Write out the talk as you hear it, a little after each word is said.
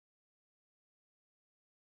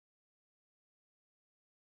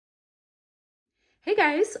Hey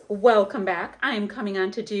guys, welcome back. I'm coming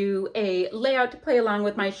on to do a layout to play along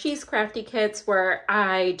with my She's Crafty kits where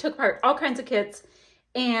I took apart all kinds of kits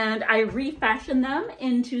and I refashioned them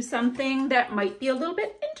into something that might be a little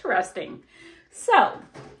bit interesting. So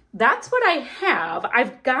that's what I have.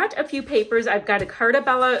 I've got a few papers. I've got a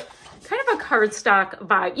Cardabella, kind of a cardstock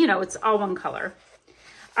vibe. You know, it's all one color.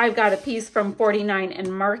 I've got a piece from 49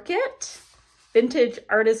 and Market, Vintage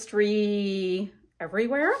Artistry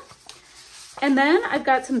Everywhere. And then I've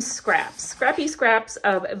got some scrappy scraps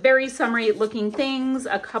of very summery looking things,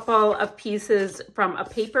 a couple of pieces from a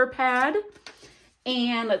paper pad,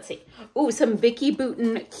 and let's see, some Vicky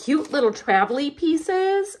Bouton cute little travel-y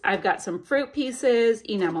pieces. I've got some fruit pieces,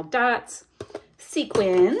 enamel dots,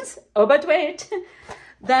 sequins, oh but wait.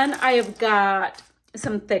 Then I have got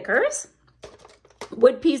some thickers,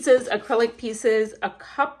 wood pieces, acrylic pieces,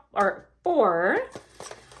 four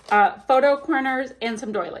photo corners, and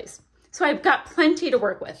some doilies. So I've got plenty to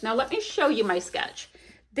work with. Now let me show you my sketch.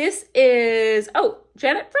 This is,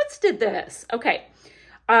 Janet Fritz did this. Okay,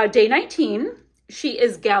 day 19. She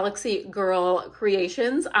is Galaxy Girl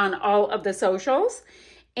Creations on all of the socials.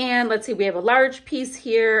 And let's see, we have a large piece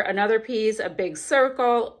here, another piece, a big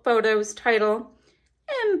circle, photos, title,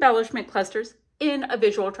 embellishment clusters in a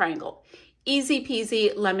visual triangle. Easy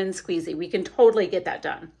peasy, lemon squeezy. We can totally get that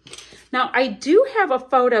done. Now, I do have a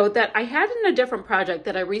photo that I had in a different project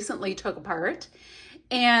that I recently took apart,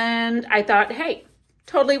 and I thought, hey,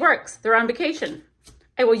 totally works. They're on vacation.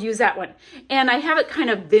 I will use that one. And I have it kind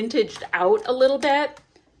of vintaged out a little bit,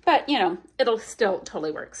 but you know, it'll still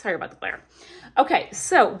totally work. Sorry about the glare. Okay,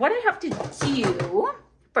 so what I have to do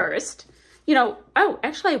first,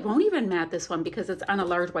 actually I won't even mat this one because it's on a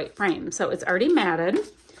large white frame. So it's already matted.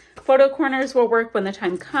 Photo corners will work when the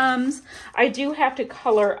time comes. I do have to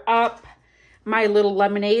color up my little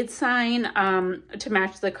lemonade sign to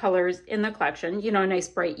match the colors in the collection. You know, a nice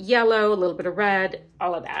bright yellow, a little bit of red,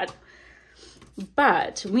 all of that.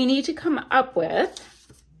 But we need to come up with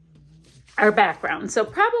our background. So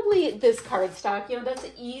probably this cardstock, that's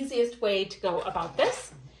the easiest way to go about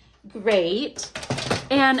this. Great.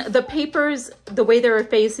 And the papers, the way they were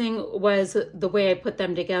facing was the way I put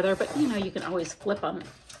them together, but you can always flip them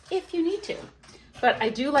if you need to. But I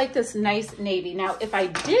do like this nice navy. Now, if I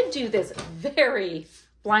did do this very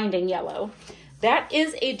blinding yellow, that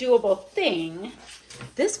is a doable thing.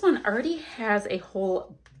 This one already has a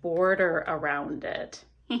whole border around it.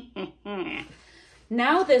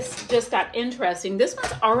 Now this just got interesting. This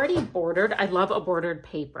one's already bordered. I love a bordered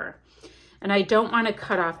paper. And I don't want to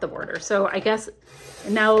cut off the border. So I guess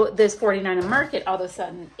now this 49 and Market all of a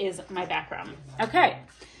sudden is my background. Okay.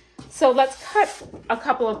 So let's cut a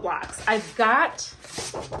couple of blocks. I've got,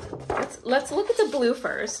 let's look at the blue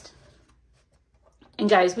first. And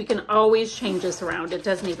guys, we can always change this around. It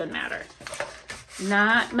doesn't even matter.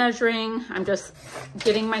 Not measuring. I'm just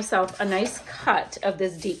getting myself a nice cut of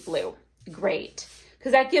this deep blue. Great.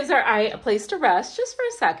 Because that gives our eye a place to rest just for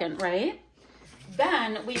a second, right?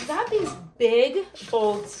 Then we've got these big,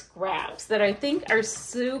 bold scraps that I think are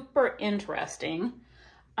super interesting.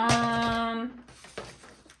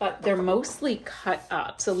 But they're mostly cut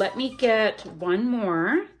up. So let me get one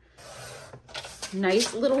more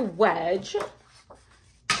nice little wedge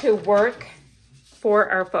to work for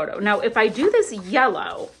our photo. Now, if I do this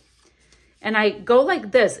yellow and I go like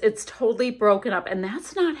this, it's totally broken up, and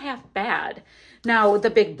that's not half bad. Now, the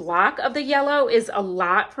big block of the yellow is a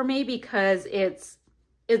lot for me because it's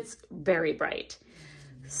very bright.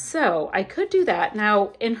 So I could do that.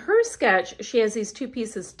 Now, in her sketch, she has these two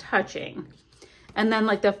pieces touching. And then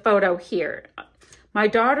like the photo here, my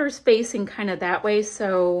daughter's facing kind of that way.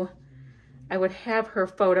 So I would have her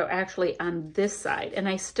photo actually on this side, and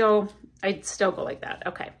I'd still go like that.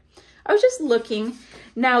 Okay. I was just looking.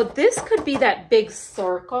 Now this could be that big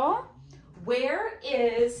circle. Where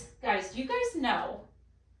is, guys, do you guys know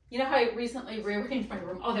how I recently rearranged my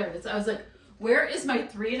room? Oh, there it is. I was like, where is my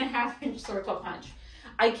 3.5-inch circle punch?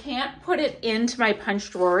 I can't put it into my punch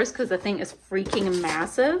drawers because the thing is freaking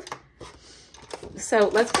massive. So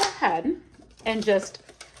let's go ahead and just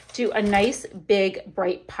do a nice big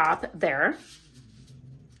bright pop there.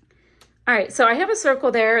 All right, so I have a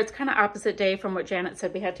circle there. It's kind of opposite day from what Janet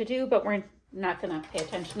said we had to do, but we're not gonna pay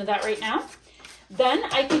attention to that right now. Then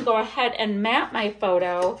I can go ahead and map my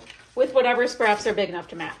photo with whatever scraps are big enough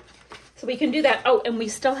to map. So we can do that. Oh, and we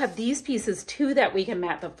still have these pieces too that we can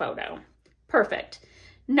map the photo. Perfect.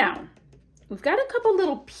 Now, we've got a couple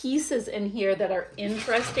little pieces in here that are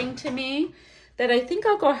interesting to me that I think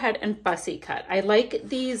I'll go ahead and fussy cut. I like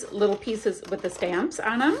these little pieces with the stamps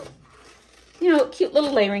on them. Cute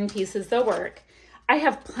little layering pieces, they'll work. I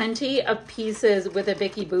have plenty of pieces with the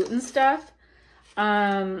Vicky Bouton stuff.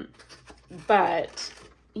 But,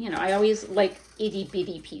 you know, I always like itty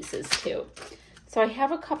bitty pieces too. So I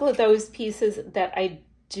have a couple of those pieces that I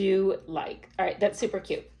do like. All right, that's super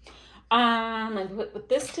cute. I'm gonna put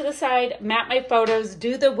this to the side, map my photos,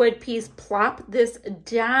 do the wood piece, plop this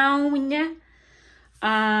down. Yum,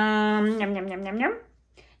 yum, yum, yum, yum.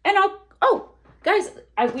 And oh, guys,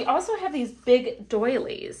 we also have these big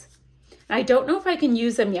doilies. I don't know if I can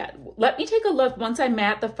use them yet. Let me take a look once I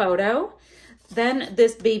mat the photo. Then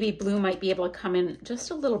this baby blue might be able to come in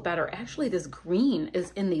just a little better. Actually, this green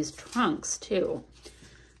is in these trunks too.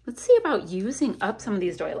 Let's see about using up some of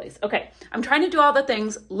these doilies. Okay, I'm trying to do all the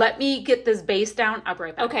things. Let me get this base down. I'll be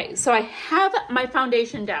right back. Okay, so I have my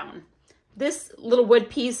foundation down. This little wood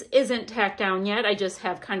piece isn't tacked down yet. I just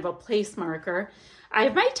have kind of a place marker. I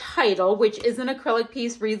have my title, which is an acrylic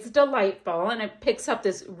piece, reads delightful, and it picks up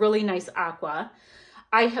this really nice aqua.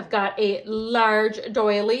 I have got a large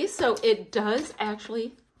doily, so it does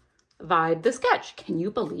actually vibe the sketch. Can you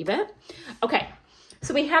believe it? Okay.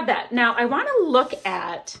 So we have that. Now I want to look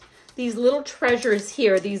at these little treasures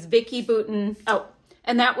here, these Vicky Bouton. Oh,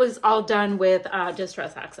 and that was all done with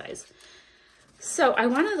Distress Oxides. So I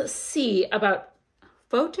want to see about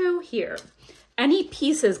photo here. Any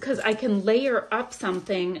pieces, because I can layer up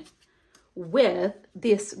something with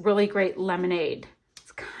this really great lemonade.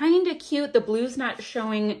 It's kind of cute. The blue's not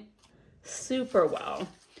showing super well.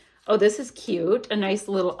 Oh, this is cute. A nice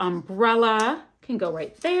little umbrella can go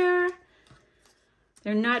right there.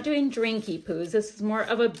 They're not doing drinky poos. This is more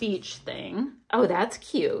of a beach thing. Oh, that's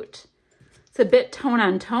cute. It's a bit tone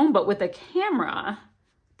on tone, but with a camera,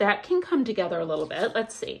 that can come together a little bit.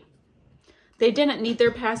 Let's see. They didn't need their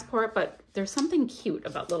passport, but there's something cute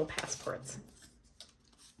about little passports.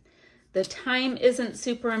 The time isn't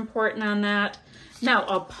super important on that. Now,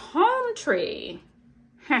 a palm tree.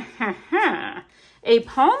 A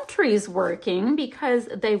palm tree's working because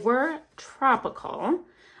they were tropical.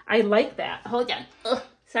 I like that. Hold on. Ugh.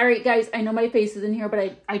 Sorry, guys. I know my face is in here,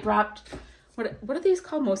 but I dropped, what are these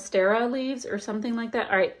called? Monstera leaves or something like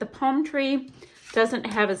that. All right. The palm tree doesn't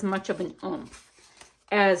have as much of an oomph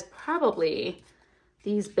as probably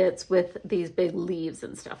these bits with these big leaves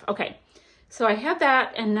and stuff. Okay. So I have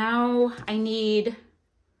that. And now I need,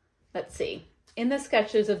 let's see. In the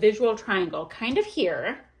sketch, there's a visual triangle kind of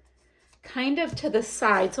here, kind of to the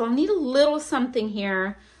side. So I'll need a little something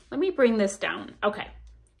here. Let me bring this down. Okay.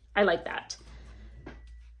 I like that.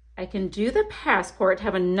 I can do the passport,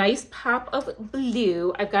 have a nice pop of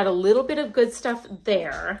blue. I've got a little bit of good stuff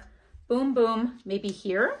there. Boom, boom. Maybe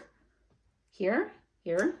here, here,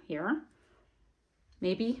 here, here.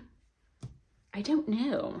 Maybe. I don't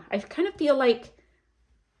know. I kind of feel like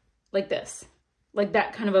this, like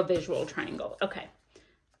that kind of a visual triangle. Okay.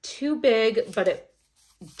 Too big, but it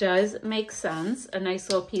does make sense. A nice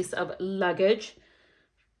little piece of luggage.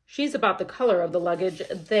 She's about the color of the luggage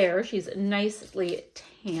there. She's nicely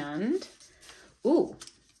tanned. Ooh.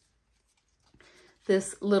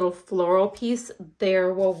 This little floral piece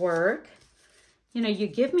there will work. You know, you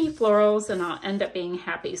give me florals and I'll end up being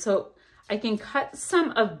happy. So I can cut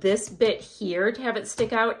some of this bit here to have it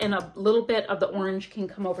stick out, and a little bit of the orange can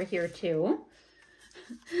come over here too.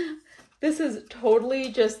 This is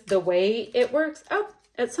totally just the way it works. Oh,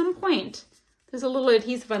 at some point, there's a little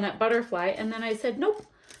adhesive on that butterfly, and then I said, nope.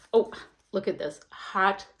 Oh, look at this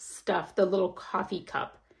hot stuff, the little coffee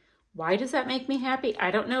cup. Why does that make me happy?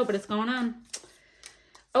 I don't know, but it's going on.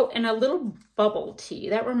 Oh, and a little bubble tea.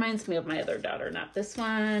 That reminds me of my other daughter, not this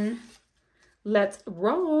one. Let's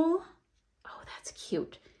roll. Oh, that's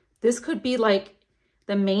cute. This could be like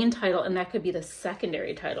the main title, and that could be the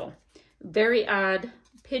secondary title. Very odd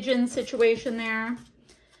pigeon situation there.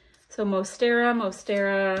 So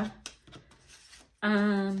Monstera.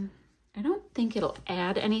 I don't think it'll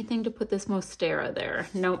add anything to put this Monstera there.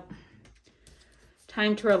 Nope.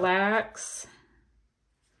 Time to relax.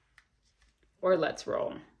 Or let's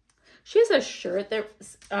roll. She has a shirt that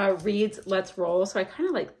reads let's roll, so I kind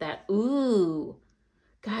of like that. Ooh.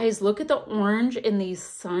 Guys, look at the orange in these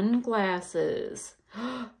sunglasses.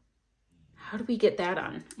 How do we get that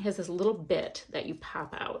on? It has this little bit that you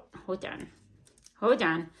pop out. Hold on. Hold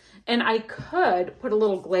on. And I could put a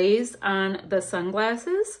little glaze on the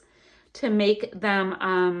sunglasses to make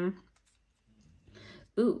them,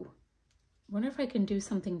 ooh, wonder if I can do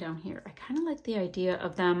something down here. I kind of like the idea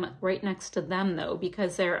of them right next to them though,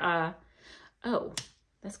 because they're, oh,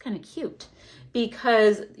 that's kind of cute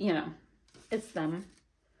because, you know, it's them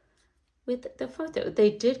with the photo. They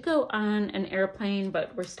did go on an airplane,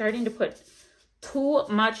 but we're starting to put too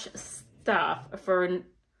much stuff for,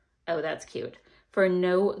 oh, that's cute, for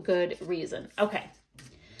no good reason. Okay.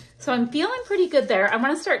 So I'm feeling pretty good there. I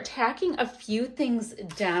want to start tacking a few things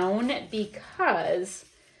down because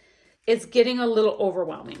it's getting a little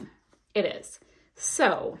overwhelming. It is.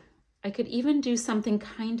 So I could even do something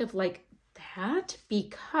kind of like that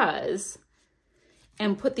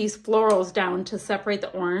and put these florals down to separate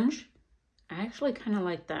the orange. I actually kind of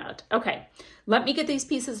like that. Okay, let me get these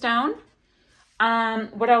pieces down.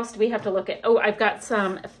 What else do we have to look at? Oh, I've got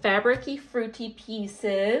some fabric-y, fruity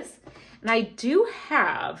pieces. And I do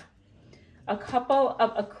have a couple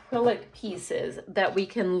of acrylic pieces that we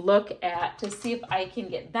can look at to see if I can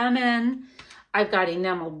get them in. I've got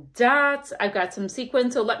enamel dots. I've got some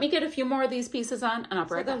sequins. So let me get a few more of these pieces on and I'll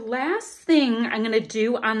be right back. The last thing I'm going to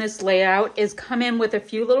do on this layout is come in with a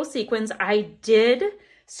few little sequins. I did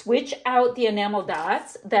switch out the enamel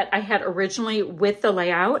dots that I had originally with the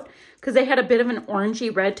layout because they had a bit of an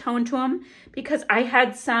orangey red tone to them, because I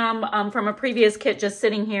had some from a previous kit just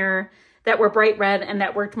sitting here that were bright red and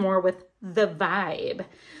that worked more with the vibe.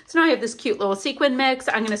 So now I have this cute little sequin mix.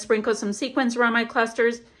 I'm going to sprinkle some sequins around my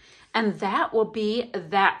clusters, and that will be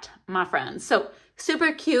that, my friends. So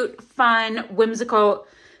super cute, fun, whimsical,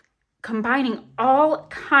 combining all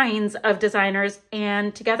kinds of designers,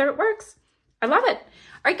 and together it works. I love it.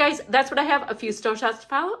 All right, guys, that's what I have. A few still shots to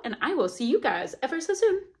follow, and I will see you guys ever so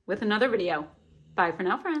soon with another video. Bye for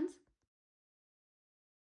now, friends.